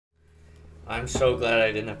I'm so glad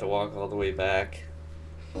I didn't have to walk all the way back.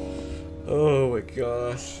 Oh my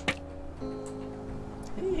gosh.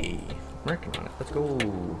 Hey, I'm working on it. Let's go.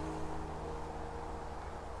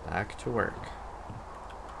 Back to work.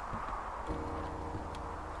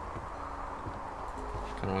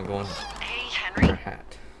 Kind of want to go in Hey, her Henry.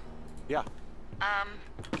 hat. Yeah.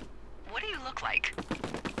 What do you look like?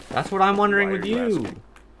 That's what I'm wondering Why with are you you. asking?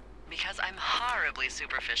 Because I'm horribly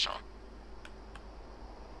superficial.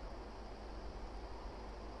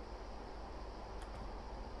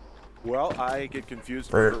 Well, I get confused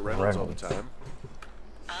Burt with Burt Reynolds all the Reynolds. time.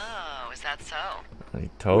 Oh, is that so? Like, Women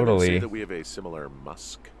say totally. that we have a similar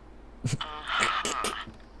musk. Uh-huh.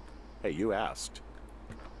 Hey, you asked.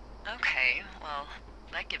 Okay, well,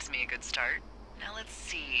 that gives me a good start. Now let's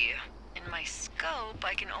see. In my scope,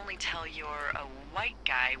 I can only tell you're a white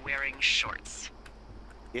guy wearing shorts.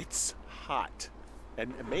 It's hot.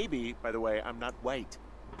 And maybe, by the way, I'm not white.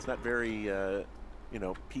 It's not very,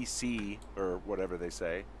 PC or whatever they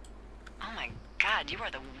say. Oh my god, you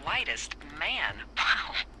are the whitest man.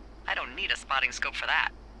 Wow. I don't need a spotting scope for that.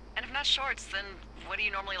 And if not shorts, then what do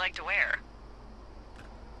you normally like to wear?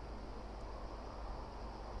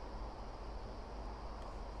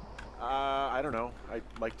 I don't know. I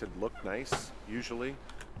like to look nice, usually.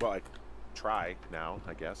 Well, I try now,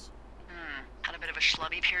 I guess. Had a bit of a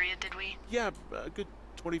schlubby period, did we? Yeah, a good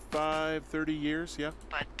 25, 30 years, yeah.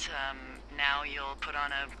 But, now you'll put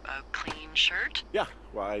on a clean shirt? Yeah,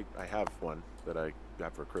 well, I have one that I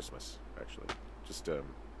got for Christmas, actually. Just,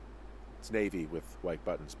 it's navy with white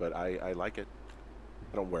buttons, but I like it.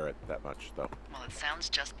 I don't wear it that much, though. Well, it sounds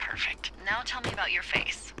just perfect. Now tell me about your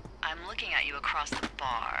face. I'm looking at you across the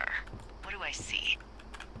bar. What do I see?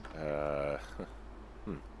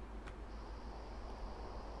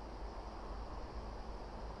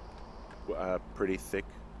 Pretty thick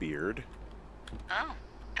beard. Oh,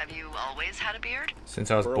 have you always had a beard? Since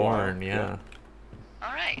I was For a while, born, yeah.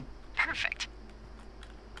 All right, perfect.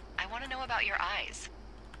 I want to know about your eyes.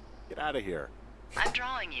 Get out of here. I'm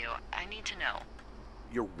drawing you. I need to know.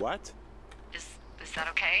 You're what? Is that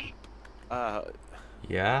okay?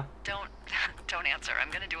 Yeah? Don't answer. I'm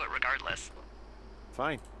gonna do it regardless.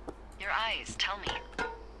 Fine. Your eyes, tell me.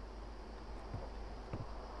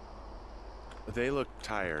 They look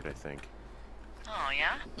tired, I think. Oh,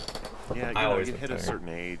 yeah? Yeah, I always you look hit a tired. certain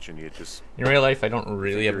age and you just... In real life, I don't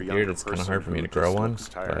really have a you're beard. younger It's kind of person hard for me who to grow just one. looks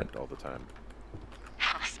tired But all the time.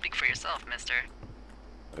 Speak for yourself, mister.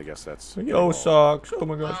 I guess that's... yo, socks. Oh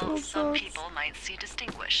my gosh, Well, yo, some socks. people might see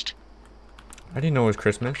distinguished. I didn't know it was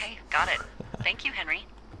Christmas. Okay, got it. Thank you, Henry.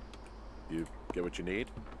 You get what you need?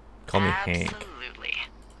 Call me Hank. Absolutely.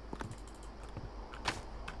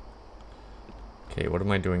 Okay, what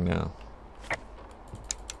am I doing now?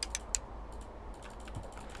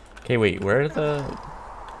 Okay, wait, where are the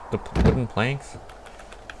wooden planks?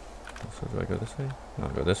 So do I go this way? No,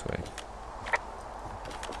 I'll go this way.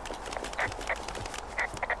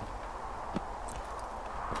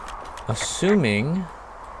 Assuming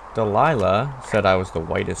Delilah said I was the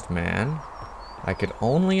whitest man, I could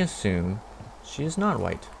only assume she is not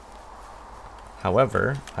white.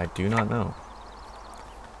 However, I do not know.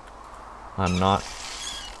 I'm not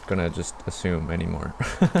gonna just assume anymore.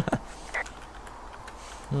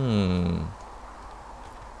 I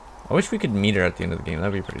wish we could meet her at the end of the game.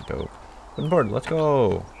 That'd be pretty dope. Wooden board, let's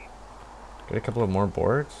go. Get a couple of more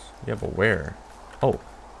boards? Yeah, but where? Oh.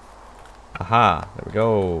 Aha, there we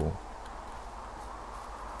go.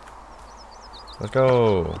 Let's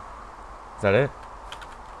go. Is that it?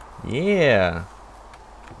 Yeah.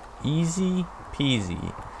 Easy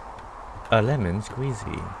peasy. A lemon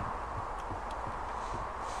squeezy.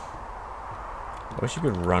 I wish you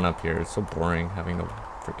could run up here. It's so boring having to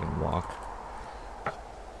freaking walk.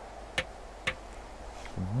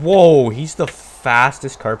 Whoa, he's the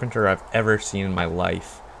fastest carpenter I've ever seen in my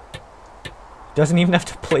life. Doesn't even have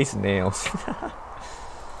to place nails.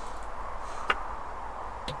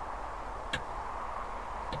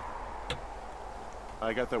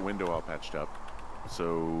 I got that window all patched up.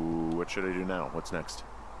 So, what should I do now? What's next?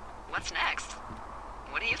 What's next?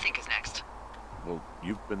 What do you think is next? Well,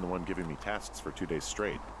 you've been the one giving me tasks for 2 days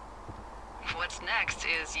straight. What's next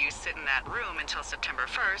is you sit in that room until September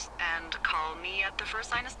 1st and call me at the first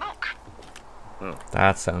sign of smoke. Oh,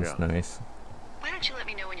 That sounds Yeah. nice. Why don't you let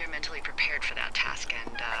me know when you're mentally prepared for that task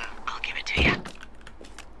and, I'll give it to you.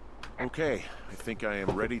 okay. I think I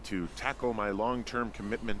am ready to tackle my long-term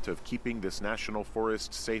commitment of keeping this national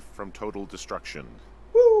forest safe from total destruction.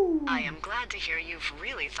 I am glad to hear you've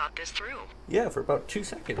really thought this through. Yeah, for about 2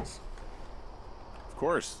 seconds. Of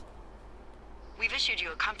course. We've issued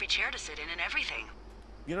you a comfy chair to sit in and everything.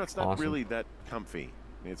 You know, it's not Awesome. really that comfy.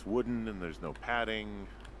 It's wooden and there's no padding.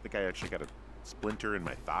 I think I actually got a splinter in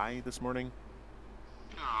my thigh this morning.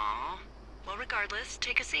 Aw. Well, regardless,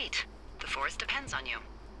 take a seat. The forest depends on you.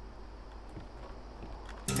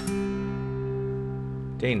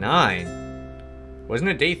 Day 9. Wasn't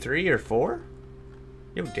it day 3 or 4?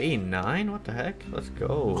 Yo, day 9? What the heck? Let's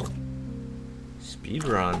go. Speed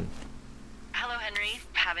run. Hello, Henry.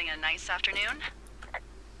 Having a nice afternoon?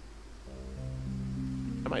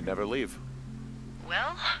 I might never leave.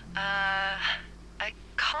 Well, I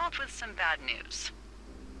called with some bad news.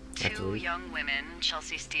 Two young women,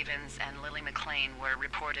 Chelsea Stevens and Lily McLean, were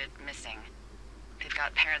reported missing. They've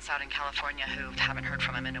got parents out in California who haven't heard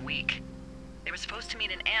from them in a week. They were supposed to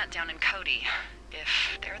meet an aunt down in Cody.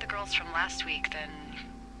 If they're the girls from last week, then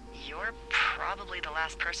you're probably the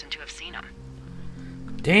last person to have seen them.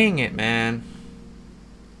 Dang it, man.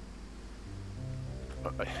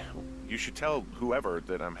 You should tell whoever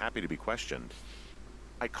that I'm happy to be questioned.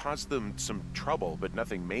 I caused them some trouble, but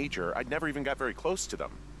nothing major. I never even got very close to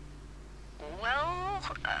them. Well,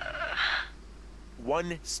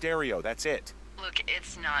 One stereo, that's it. look,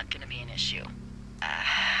 it's not gonna be an issue.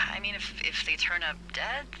 I mean, if they turn up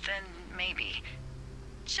dead, then maybe.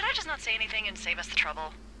 Should I just not say anything and save us the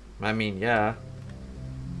trouble? I mean, yeah.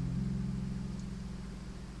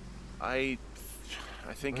 I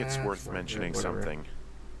think it's worth mentioning something.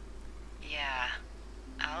 Yeah.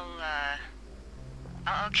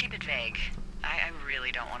 I'll keep it vague. I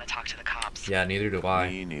really don't want to talk to the cops. Yeah, neither do I.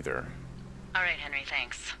 Me neither. All right, Henry,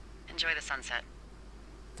 thanks. Enjoy the sunset.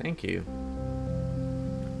 Thank you.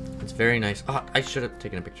 It's very nice. Oh, I should have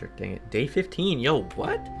taken a picture. Dang it. Day 15. Yo,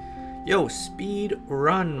 what? Yo, speed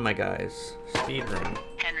run, my guys. Speed run.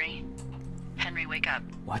 Henry? Henry, wake up.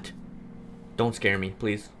 What? Don't scare me,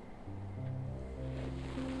 please.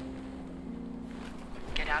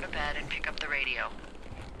 Get out of bed and pick up the radio.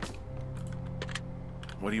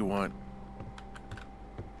 What do you want?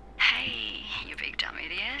 Hey, you big dumb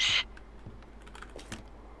idiot.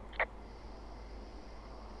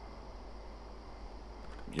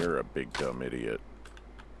 You're a big dumb idiot.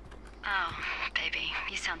 Oh, baby,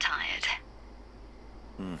 you sound tired.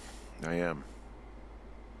 I am.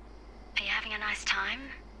 Are you having a nice time?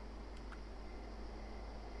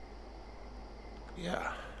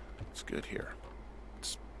 Yeah, it's good here.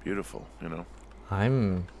 It's beautiful, you know.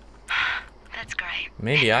 I'm... That's great.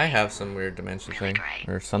 Maybe I have some weird dementia Really thing. great.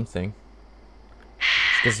 Or something.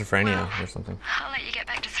 Schizophrenia Well, or something. I'll let you get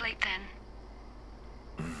back to sleep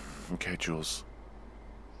then. Okay, Jules.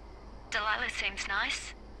 Delilah seems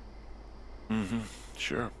nice.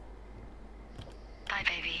 Sure. Bye,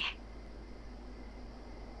 baby.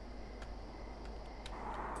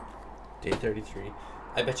 Day 33.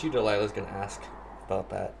 I bet you Delilah's gonna ask about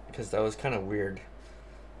that. Because that was kind of weird.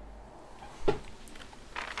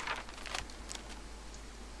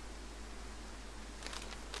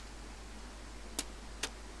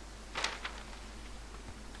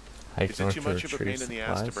 Is it too much of a pain in the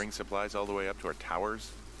ass to bring supplies all the way up to our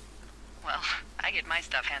towers? Well, I get my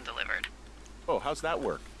stuff hand-delivered. Oh, how's that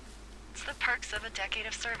work? It's the perks of a decade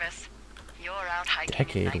of service. You're out hiking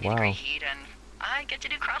Decade, in 90-degree wow. heat, and I get to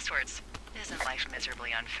do crosswords. Isn't life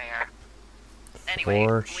miserably unfair? Anyway,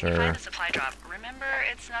 For when you sure. find the supply drop, remember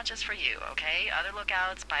it's not just for you, okay? Other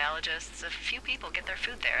lookouts, biologists, a few people get their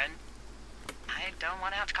food there, and I don't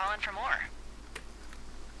want to have to call in for more.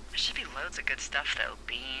 There should be loads of good stuff, though.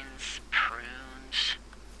 Beans, prunes,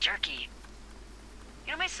 jerky.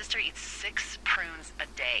 You know, my sister eats 6 prunes a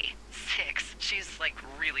day. 6. She's, like,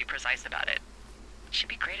 really precise about it. She'd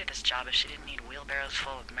be great at this job if she didn't need wheelbarrows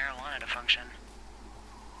full of marijuana to function.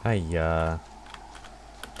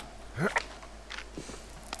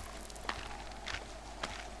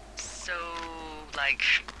 So, like,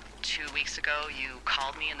 2 weeks ago, you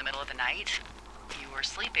called me in the middle of the night. You were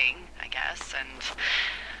sleeping, I guess, and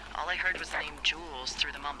all I heard was the name Jules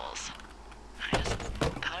through the mumbles. I just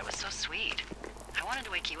thought it was so sweet. I wanted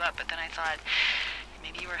to wake you up, but then I thought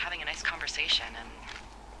maybe you were having a nice conversation and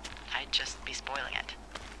I'd just be spoiling it.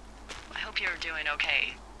 I hope you're doing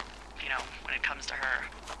okay, you know, when it comes to her.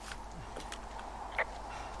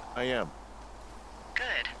 I am.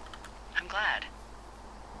 Good. I'm glad.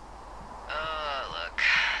 Look,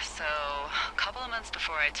 so a couple of months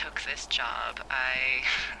before I took this job, I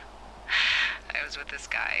was with this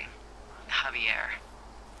guy, Javier.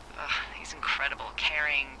 He's incredible,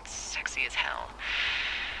 caring, sexy as hell.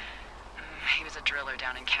 He was a driller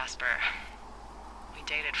down in Casper. We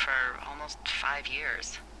dated for almost 5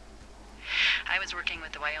 years. I was working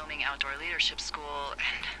with the Wyoming Outdoor Leadership School,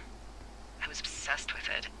 and I was obsessed with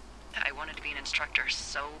it. I wanted to be an instructor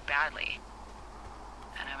so badly.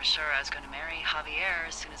 And I was sure I was going to marry Javier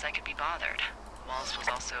as soon as I could be bothered. Wallace was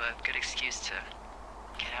also a good excuse to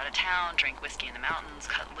get out of town, drink whiskey in the mountains,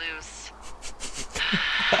 cut loose.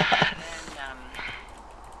 Then,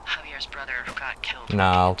 Javier's brother got killed.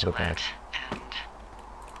 Nah, I'll walking put it into back. it, and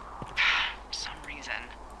for some reason,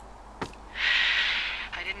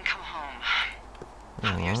 I didn't come home.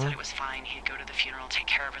 Javier said it was fine. He'd go to the funeral, take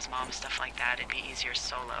care of his mom, stuff like that. It'd be easier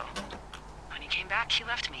solo. When he came back, he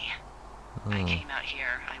left me. I came out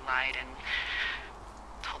here. I lied and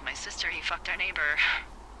told my sister he fucked our neighbor.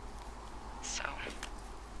 So,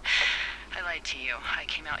 I lied to you. I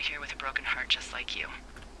came out here with a broken heart just like you.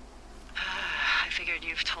 I figured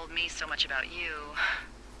you've told me so much about you,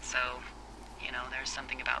 so, you know, there's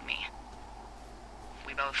something about me.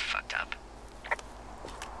 We both fucked up.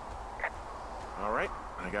 All right,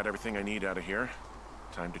 I got everything I need out of here.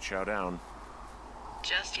 Time to chow down.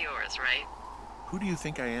 Just yours, right? Who do you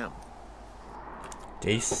think I am?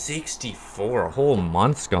 Day 64. A whole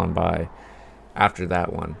month's gone by after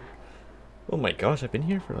that one. Oh my gosh, I've been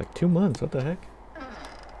here for like 2 months. What the heck?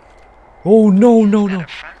 Oh, no, no, Got no. a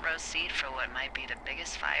front row seat for what might be the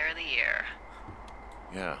biggest fire of the year.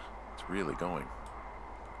 Yeah, it's really going.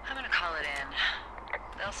 I'm gonna call it in.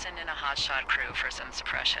 They'll send in a hotshot crew for some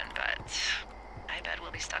suppression, but I bet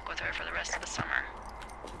we'll be stuck with her for the rest of the summer.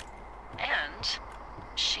 And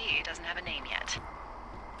she doesn't have a name yet.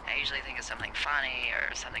 I usually think of something funny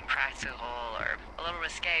or something practical or a little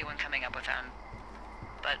risque when coming up with them.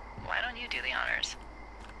 But why don't you do the honors?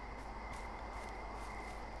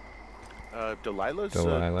 Delilah's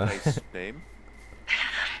Delilah. a nice name.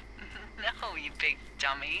 No, you big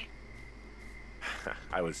dummy.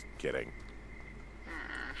 I was kidding.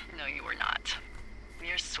 No, you were not.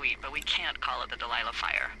 You're sweet, but we can't call it the Delilah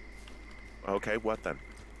Fire. Okay, what then?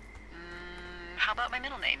 How about my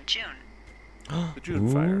middle name, June? The June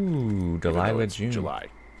Fire. Ooh, Even though Delilah it's June. July.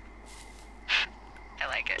 I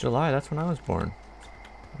like it. July, that's when I was born.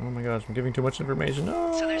 Oh my gosh, I'm giving too much information.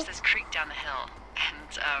 No. So there's this creek down the hill,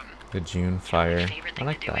 and, The June Fire. my favorite I thing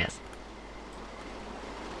like to do that. is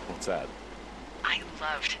What's that? I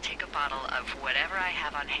love to take a bottle of whatever I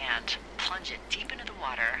have on hand, plunge it deep into the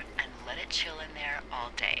water, and let it chill in there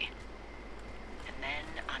all day. And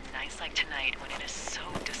then, on nights like tonight, when it is so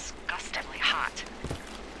disgustingly hot,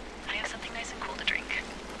 I have something nice and cool to drink.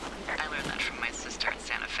 I learned that from my sister in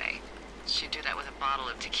Santa Fe. She'd do that with a bottle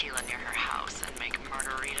of tequila near her house and make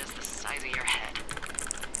margaritas the size of your head.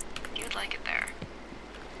 You'd like it there.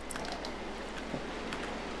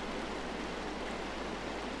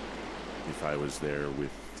 If I was there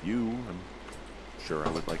with you, I'm sure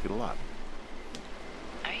I would like it a lot.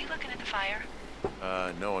 Are you looking at the fire?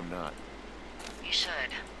 No, I'm not. You should.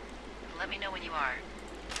 Let me know when you are.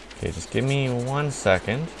 Okay, just give me 1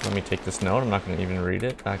 second. Let me take this note. I'm not going to even read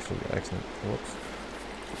it. Actually, excellent. Whoops.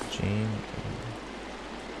 Jane.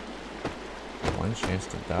 One chance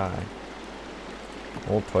to die.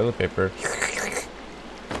 Old toilet paper.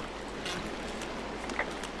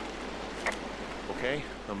 Okay,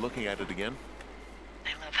 I'm looking at it again.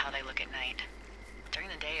 I love how they look at night. During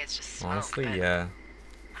the day, it's just smoke. Honestly, but yeah.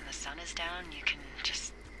 when the sun is down, you can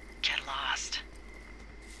just get lost.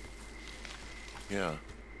 Yeah.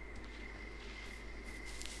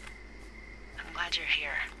 I'm glad you're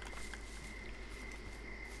here.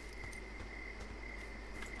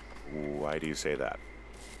 Why do you say that?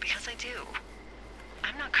 Because I do.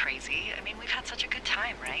 I'm not crazy. I mean, we've had such a good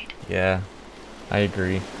time, right? Yeah, I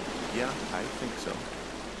agree. Yeah, I think so.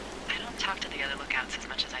 I don't talk to the other lookouts as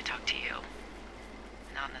much as I talk to you.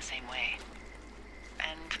 Not in the same way.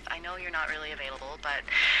 And I know you're not really available, but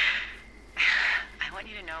I want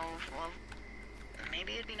you to know, well,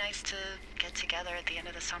 maybe it'd be nice to get together at the end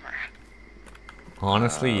of the summer.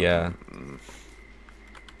 Honestly, yeah.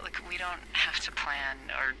 Look, we don't have to plan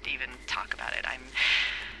or even talk about it. I'm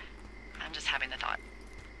just having the thought.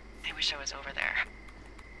 I wish I was over there.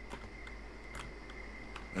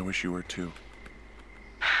 I wish you were too.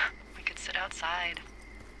 We could sit outside.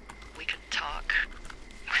 We could talk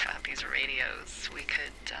without these radios. We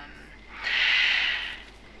could,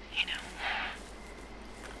 you know.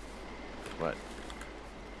 What?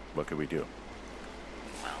 What could we do?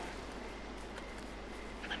 Well,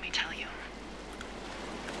 let me tell you.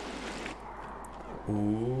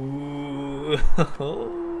 Ooh.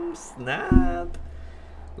 Oh, snap.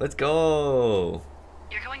 Let's go.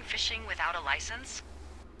 You're going fishing without a license?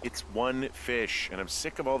 It's one fish, and I'm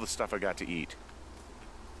sick of all the stuff I got to eat.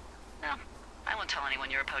 No, I won't tell anyone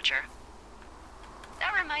you're a poacher.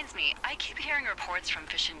 That reminds me, I keep hearing reports from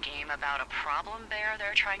Fish and Game about a problem bear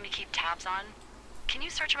they're trying to keep tabs on. Can you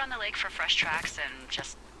search around the lake for fresh tracks and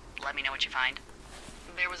just let me know what you find?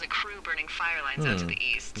 There was a crew burning fire lines out to the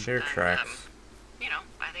east. Bear and, tracks. you know,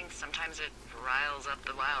 I think sometimes it riles up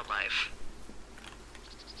the wildlife.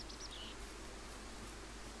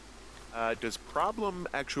 Does problem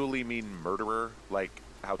actually mean murderer? Like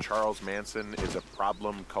how Charles Manson is a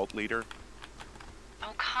problem cult leader?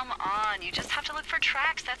 Oh, come on. You just have to look for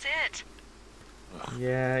tracks, that's it.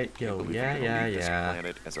 Yeah, Can't yo, believe yeah, you're gonna yeah, leave this yeah.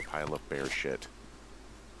 planet as a pile of bear shit.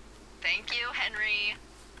 Thank you, Henry.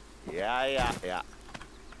 Yeah.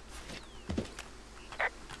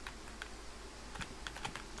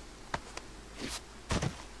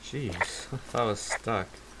 Jeez, I thought I was stuck.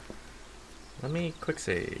 Let me quick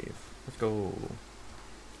save. Let's go.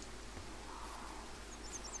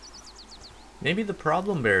 Maybe the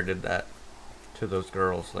problem bear did that to those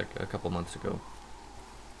girls like a couple months ago.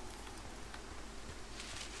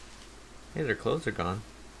 Hey, their clothes are gone.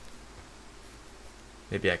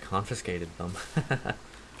 Maybe I confiscated them.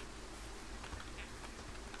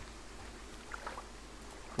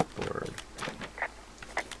 Clipboard.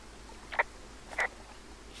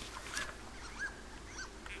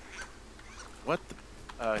 What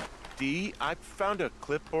the, Dee, I found a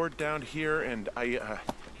clipboard down here and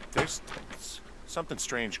there's something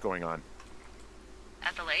strange going on.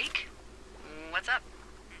 At the lake? What's up?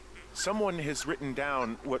 Someone has written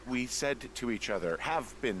down what we said to each other,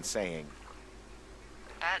 have been saying.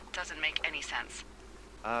 That doesn't make any sense.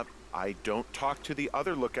 I don't talk to the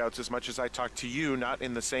other lookouts as much as I talk to you, not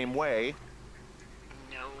in the same way.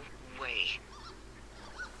 No way.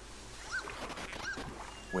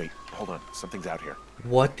 Wait, hold on. Something's out here.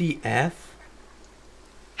 What the F?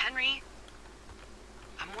 Henry?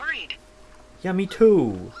 I'm worried. Yeah, me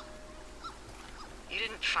too. You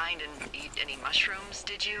didn't find and eat any mushrooms,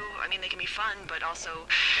 did you? I mean, they can be fun, but also,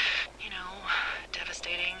 you know,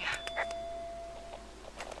 devastating.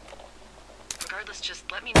 Regardless, just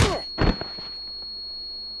let me know.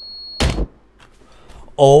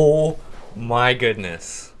 Oh my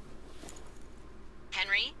goodness.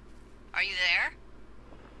 Henry? Are you there?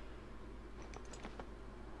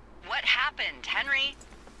 What happened, Henry?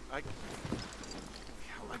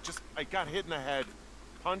 I got hit in the head.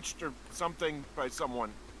 Punched or something by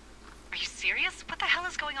someone. Are you serious? What the hell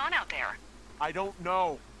is going on out there? I don't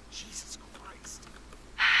know. Jesus Christ.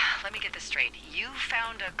 Let me get this straight. You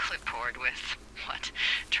found a clipboard with, what,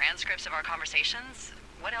 transcripts of our conversations?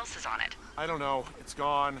 What else is on it? I don't know. It's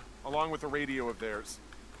gone, along with the radio of theirs.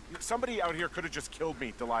 Somebody out here could have just killed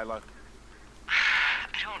me, Delilah.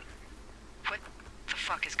 What the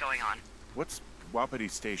fuck is going on? What's Wapiti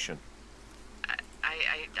Station?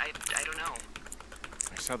 I don't know.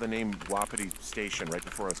 I saw the name Wapiti Station right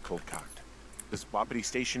before I was cold cocked. Does Wapiti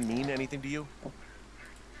Station mean anything to you?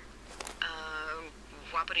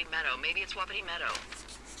 Wapiti Meadow. Maybe it's Wapiti Meadow.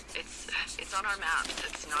 It's on our maps.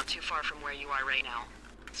 It's not too far from where you are right now.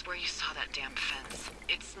 It's where you saw that damn fence.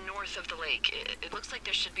 It's north of the lake. It looks like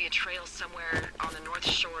there should be a trail somewhere on the north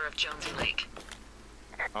shore of Jonesy Lake.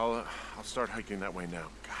 I'll start hiking that way now.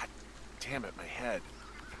 God damn it, my head.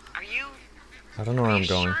 Are you... I don't know where I'm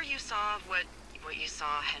going. Are you sure you saw what you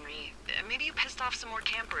saw, Henry? Maybe you pissed off some more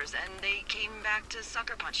campers and they came back to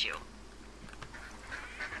sucker punch you.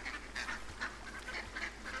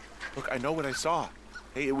 Look, I know what I saw.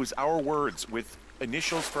 Hey, it was our words with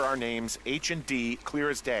initials for our names, H and D, clear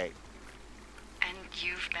as day. And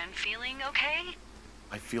you've been feeling okay?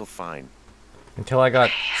 I feel fine. Until I got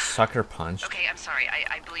sucker punched. Okay, I'm sorry.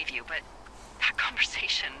 I believe you, but that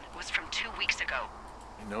conversation was from 2 weeks ago.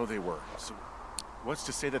 I know they were. So what's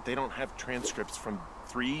to say that they don't have transcripts from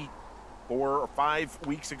 3, 4, or 5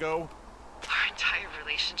 weeks ago? Our entire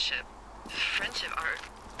relationship, friendship,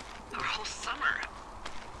 our whole summer.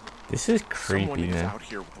 This is creepy, Someone is man. out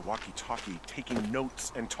here with a walkie-talkie, taking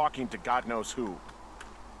notes and talking to God knows who.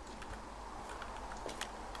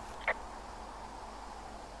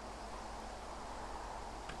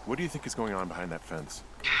 What do you think is going on behind that fence?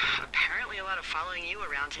 Apparently a lot of following you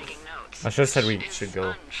around taking notes. I should have said we Which should is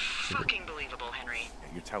go. Fucking believable, Henry.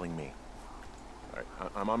 Yeah, you're telling me. All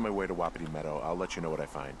right, I'm on my way to Wapiti Meadow. I'll let you know what I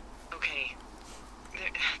find. Okay.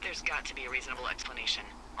 There's got to be a reasonable explanation.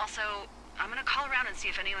 Also, I'm gonna call around and see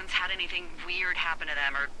if anyone's had anything weird happen to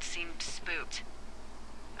them or seemed spooked.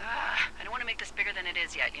 I don't want to make this bigger than it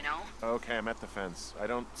is yet, you know? Okay, I'm at the fence. I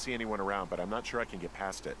don't see anyone around, but I'm not sure I can get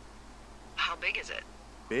past it. How big is it?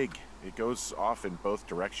 Big. It goes off in both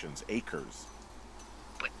directions. Acres.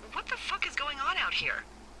 What the fuck is going on out here?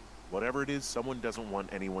 Whatever it is, someone doesn't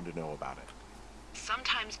want anyone to know about it.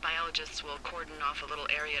 Sometimes biologists will cordon off a little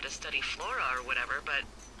area to study flora or whatever, but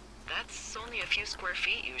that's only a few square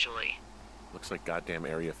feet usually. Looks like goddamn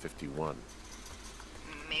Area 51.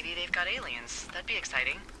 Maybe they've got aliens. That'd be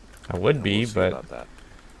exciting. I would be, We'll see but about that.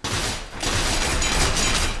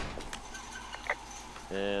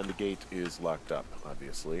 And the gate is locked up,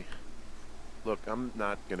 obviously. Look, I'm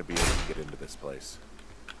not gonna be able to get into this place.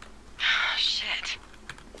 Shit.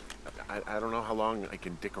 I don't know how long I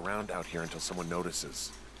can dick around out here until someone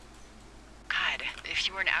notices. God, if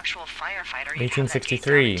you were an actual firefighter, you'd have that gate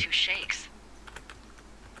 1863. down in 2 shakes.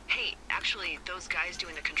 Hey, actually, those guys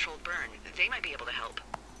doing the controlled burn, they might be able to help.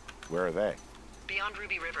 Where are they? Beyond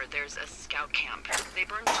Ruby River, there's a scout camp. They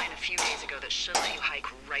burned a mine a few days ago that should let you hike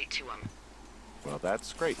right to them. Well,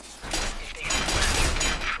 that's great. If they haven't left,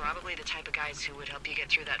 they're probably the type of guys who would help you get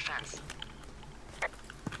through that fence.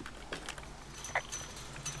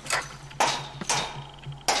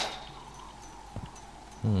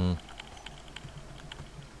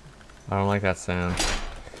 I don't like that sound.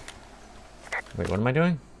 Wait, what am I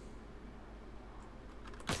doing?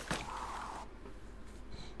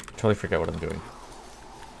 Totally forget what I'm doing.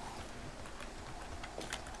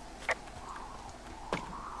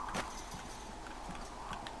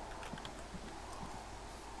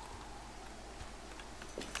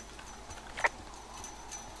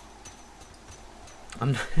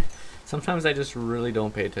 I'm not, sometimes I just really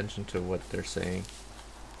don't pay attention to what they're saying.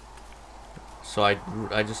 So I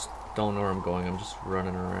just don't know where I'm going. I'm just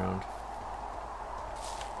running around.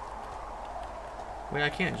 Wait, I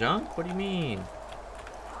can't jump? What do you mean?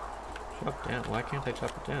 Chop down. Why can't I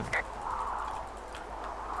chop it down?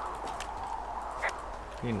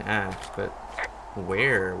 I didn't ask, but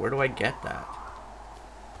where? Where do I get that?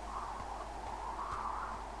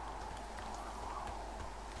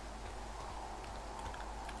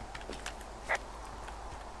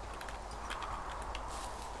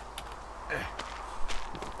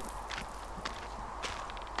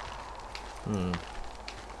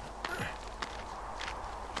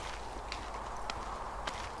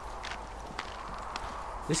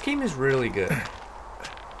 This game is really good.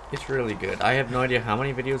 It's really good. I have no idea how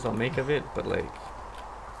many videos I'll make of it, but like,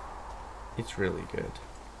 it's really good.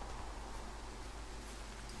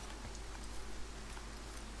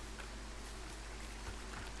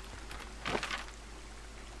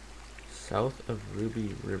 South of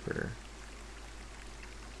Ruby River.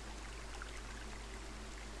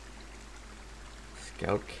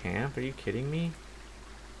 Scout camp? Are you kidding me?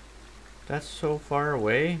 That's so far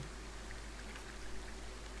away.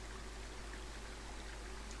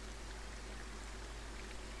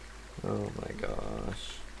 Oh my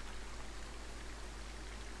gosh.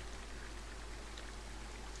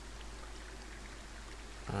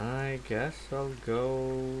 I guess I'll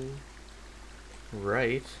go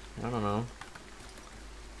right. I don't know.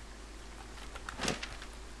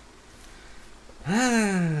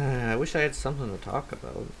 I wish I had something to talk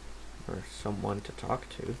about. Or someone to talk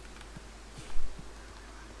to.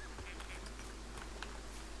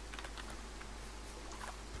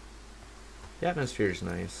 The atmosphere is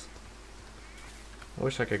nice. I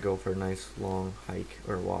wish I could go for a nice long hike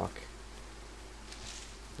or walk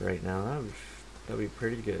right now. That'd be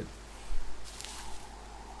pretty good.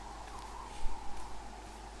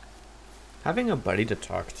 Having a buddy to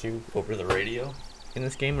talk to over the radio in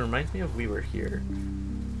this game reminds me of We Were Here.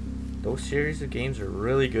 Those series of games are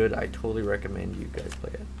really good. I totally recommend you guys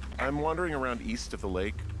play it. I'm wandering around east of the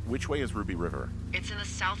lake. Which way is Ruby River? It's in the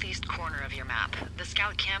southeast corner of your map. The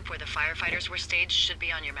scout camp where the firefighters were staged should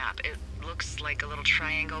be on your map. It looks like a little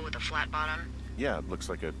triangle with a flat bottom. Yeah, it looks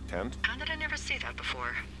like a tent. How did I never see that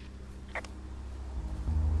before?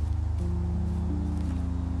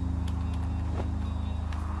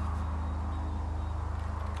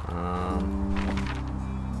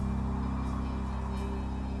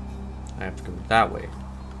 I have to go that way.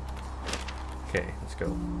 Okay, let's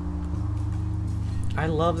go. I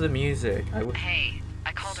love the music. Hey,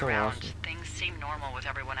 I called So around. awesome. Things seem normal with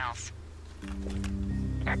everyone else.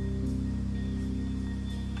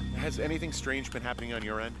 Has anything strange been happening on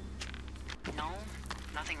your end? No,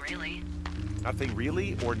 nothing really. Nothing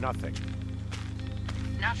really, or nothing?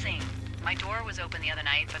 Nothing. My door was open the other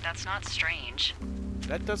night, but that's not strange.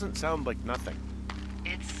 That doesn't sound like nothing.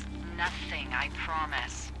 It's nothing, I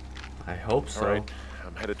promise. I hope so. All right,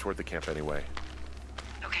 I'm headed toward the camp anyway.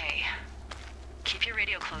 Okay. Keep your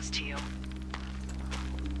radio close to you.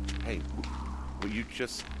 Hey, what you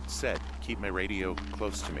just said, keep my radio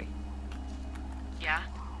close to me. Yeah?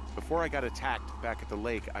 Before I got attacked back at the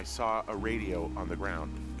lake, I saw a radio on the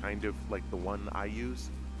ground, kind of like the one I use.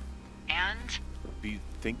 And? Do you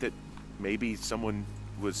think that maybe someone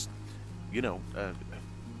was, you know,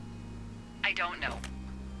 I don't know.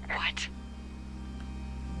 What?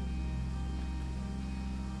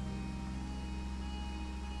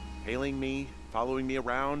 hailing me, following me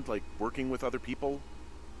around, like working with other people?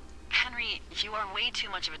 Henry, you are way too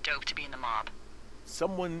much of a dope to be in the mob.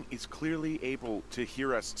 Someone is clearly able to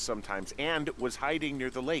hear us sometimes and was hiding near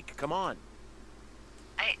the lake. Come on.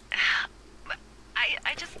 I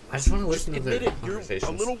just... I just want to listen to Admit their it, you're conversations.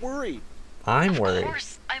 a little worried. I'm Of worried.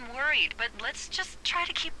 course, I'm worried, but let's just try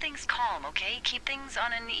to keep things calm, okay? Keep things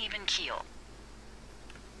on an even keel.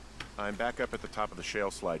 I'm back up at the top of the shale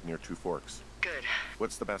slide near Two Forks. Good.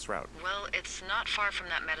 What's the best route? Well, it's not far from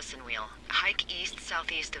that medicine wheel. Hike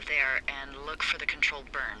east-southeast of there and look for the controlled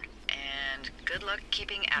burn. And good luck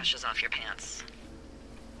keeping ashes off your pants.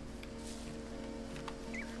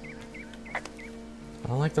 I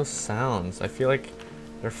don't like those sounds. I feel like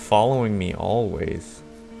they're following me always.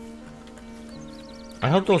 I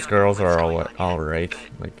hope those girls are all right.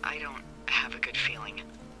 Like, I don't have a good feeling.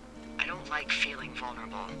 I don't like feeling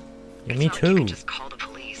vulnerable. yeah, It's me not like you too. can just call the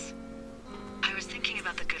police. I was thinking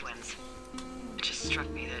about the Goodwins. It just struck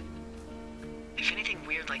me that if anything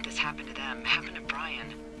weird like this happened to them, happened to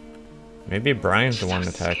Brian, Maybe Brian's the just one how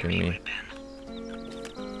attacking scary it me. would've been.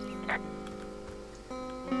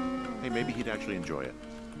 Hey, maybe he'd actually enjoy it.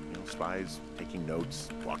 You know, spies, taking notes,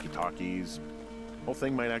 walkie-talkies. Whole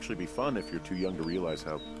thing might actually be fun if you're too young to realize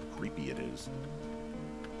how creepy it is.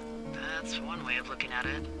 That's one way of looking at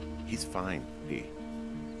it. He's fine, P.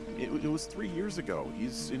 It was 3 years ago.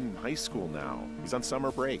 He's in high school now. He's on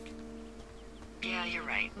summer break. Yeah, you're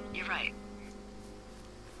right. You're right.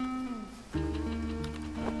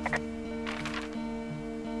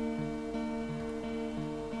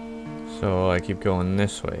 So I keep going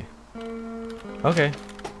this way. Okay.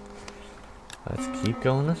 Let's keep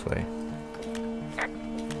going this way.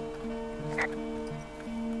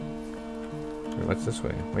 Wait, what's this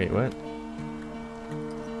way? Wait, what?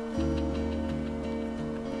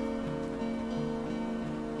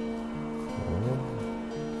 Oh.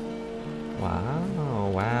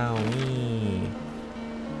 Wow, wow, me.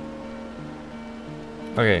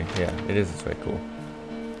 Okay, yeah, it is this way, cool.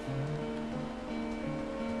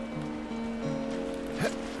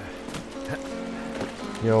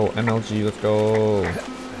 Yo, MLG, let's go.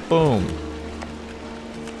 Boom.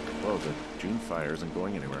 Whoa, the June fire isn't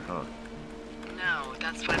going anywhere, huh? No,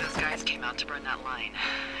 that's why those guys came out to burn that line.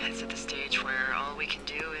 It's at the stage where all we can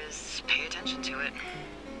do is pay attention to it.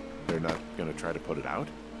 They're not gonna try to put it out?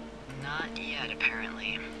 Not yet,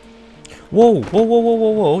 apparently. Whoa, whoa, whoa, whoa, whoa,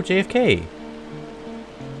 whoa, JFK.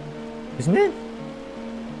 Isn't it?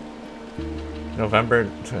 November,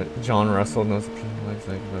 John Russell knows the legs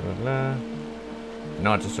like blah, blah, blah.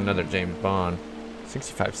 Not just another James Bond.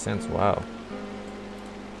 65 cents, wow.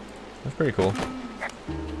 That's pretty cool.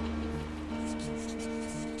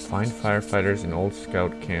 Find firefighters in old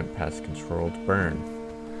scout camp past controlled burn.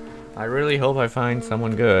 I really hope I find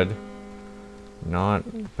someone good. Not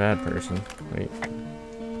a bad person. Wait.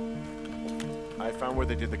 I found where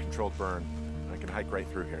they did the controlled burn. I can hike right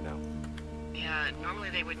through here now. Yeah, normally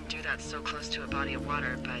they wouldn't do that so close to a body of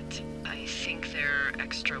water, but I think they're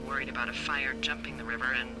extra worried about a fire jumping the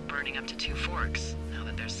river and burning up to Two Forks, now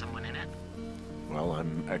that there's someone in it. Well,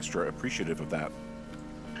 I'm extra appreciative of that.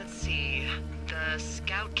 Let's see. The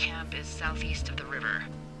scout camp is southeast of the river.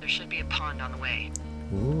 There should be a pond on the way.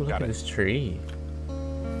 Ooh, look Got at it. this tree.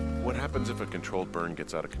 What happens if a controlled burn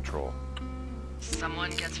gets out of control?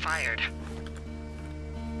 Someone gets fired.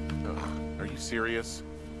 Ugh, are you serious?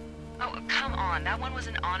 Oh, come on. That one was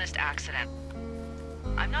an honest accident.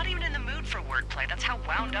 I'm not even in the mood for wordplay. That's how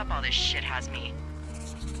wound up all this shit has me.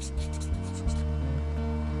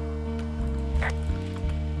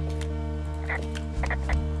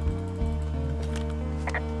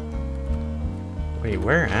 Wait,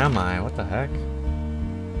 where am I? What the heck?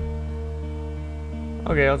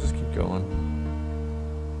 Okay, I'll just keep going.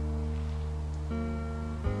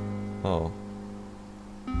 Oh.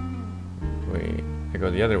 Wait, I go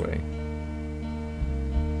the other way.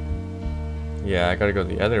 Yeah, I gotta go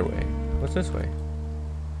the other way. What's this way?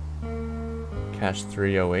 Cache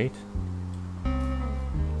 308.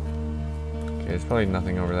 Okay, there's probably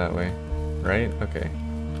nothing over that way. Right? Okay.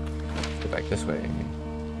 Let's go back this way.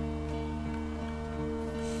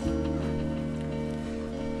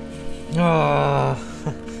 Oh,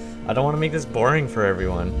 I don't want to make this boring for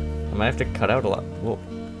everyone. I might have to cut out a lot. Whoa.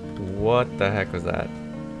 What the heck was that?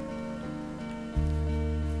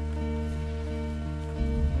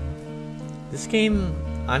 This game,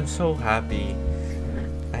 I'm so happy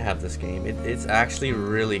I have this game. It's actually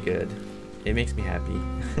really good. It makes me happy.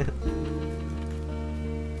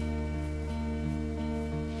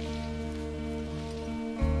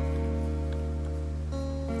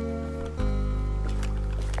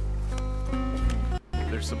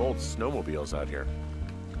 There's some old snowmobiles out here.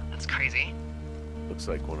 That's crazy. Looks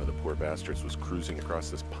like one of the poor bastards was cruising across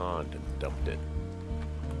this pond and dumped it.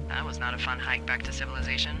 That was not a fun hike back to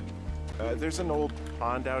civilization. There's an old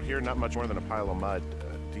pond out here, not much more than a pile of mud.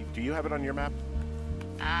 Do you have it on your map?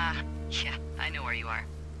 Yeah, I know where you are.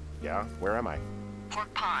 Yeah, where am I?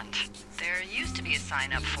 Pork Pond. There used to be a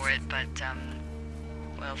sign up for it, but,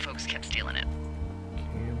 well, folks kept stealing it.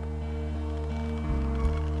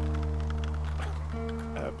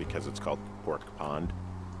 Because it's called Pork Pond.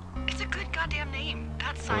 It's a good goddamn name.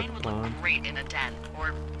 That sign would look great in a den,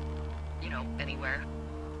 or, you know, anywhere.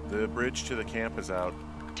 The bridge to the camp is out.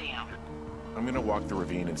 Damn. I'm gonna walk the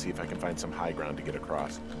ravine and see if I can find some high ground to get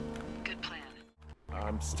across. Good plan.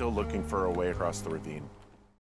 I'm still looking for a way across the ravine.